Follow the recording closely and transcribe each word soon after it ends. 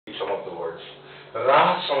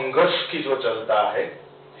राह संघर्ष की जो चलता है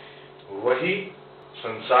वही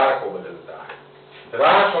संसार को बदलता है।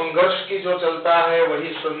 राह संघर्ष की जो चलता है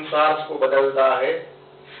वही संसार को बदलता है।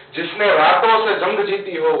 जिसने रातों से जंग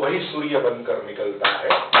जीती हो वही सूर्य बनकर निकलता है,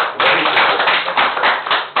 वही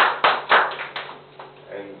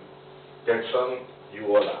and that sun you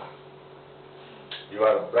all are. You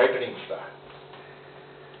are a brightening star.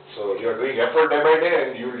 So you are doing effort day by day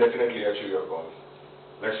and you will definitely achieve your goal.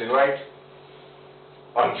 Let's invite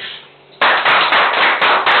Ansh.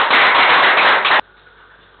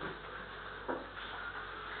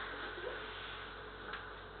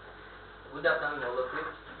 Good afternoon, all of you.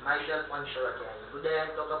 Myself, Ansh. Today I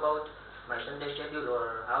will talk about my Sunday schedule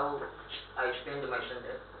or how I spend my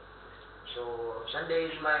Sunday. So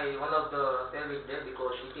Sunday is one of the favorite day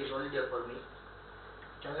because it is holiday for me.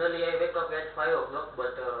 Generally I wake up at 5 o'clock,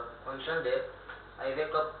 but on Sunday I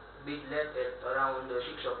wake up a bit late at around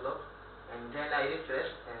 6 o'clock, and then I refresh,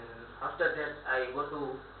 and after that I go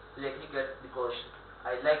to play cricket because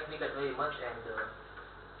I like cricket very much, and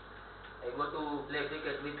I go to play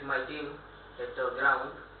cricket with my team at the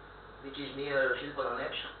ground which is near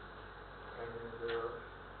Ansh, and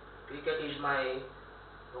cricket is my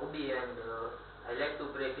hobby, and I like to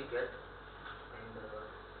play cricket. And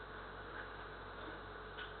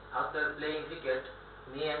after playing cricket,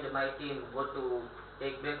 me and my team go to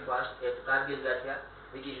take breakfast at Kargil Gathia,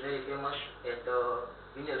 which is very famous at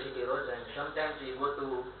University Road, and sometimes we go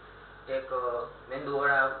to take mendu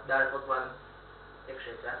vada, dal pakwan,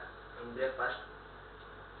 etc. in breakfast.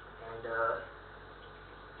 And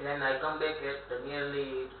then I come back at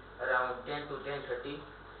nearly around 10 to 10:30,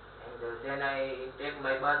 and then I take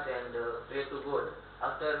my bath and pray to God.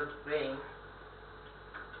 After praying,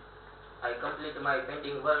 I complete my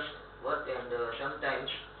painting work, and sometimes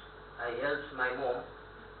I help my mom.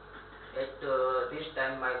 At this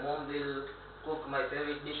time my mom will cook my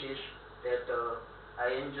favorite dishes that I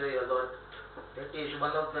enjoy a lot. That is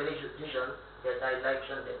one of the reasons that I like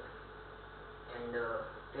Sunday. And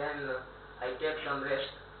then I take some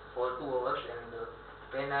rest for 2 hours, and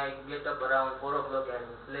then I get up around 4 o'clock and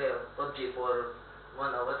play PUBG for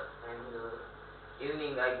 1 hour, and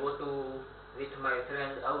evening I go to with my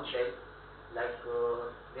friend outside, like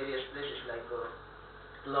various places like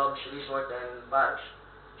clubs, resort and parks.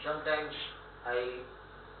 Sometimes I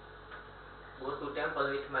go to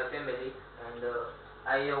temple with my family, and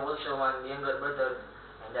I have also one younger brother,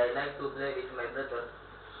 and I like to play with my brother.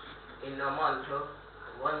 In a month,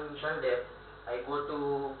 one Sunday, I go to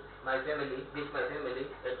with my family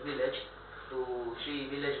at village to see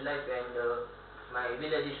village life, and my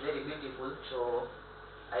village is very beautiful, so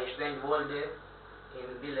I spend whole day in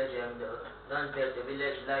village and learn that the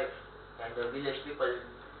village life and the village people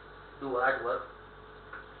do hard work.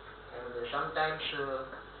 And sometimes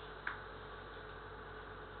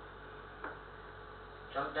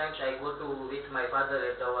I go to with my father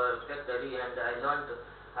at our factory, and I learned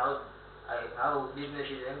how business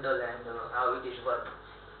is handled and how it is worked.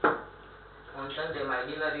 On Sunday my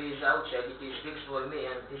dinner is outside, it is fixed for me,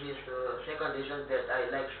 and this is the second reason that I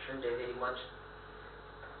like Sunday very much.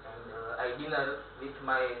 And I dinner with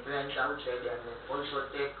my friends outside, and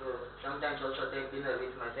sometimes also take dinner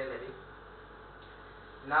with my family.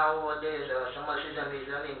 Nowadays summer season is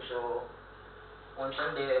running, so on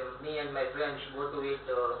Sunday me and my friends go to eat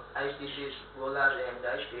ice dishes, golas and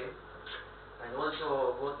ice cream, and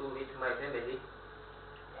also go to with my family.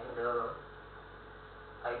 And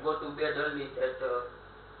I go to bed early that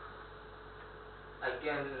I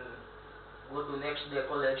can go to next day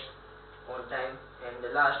college on time. And the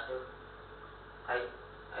last, I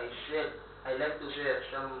like to share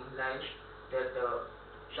some lines that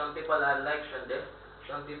some people are like Sunday,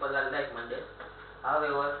 some people are like Monday.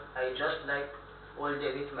 However, I just like all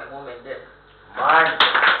day with my mom and dad.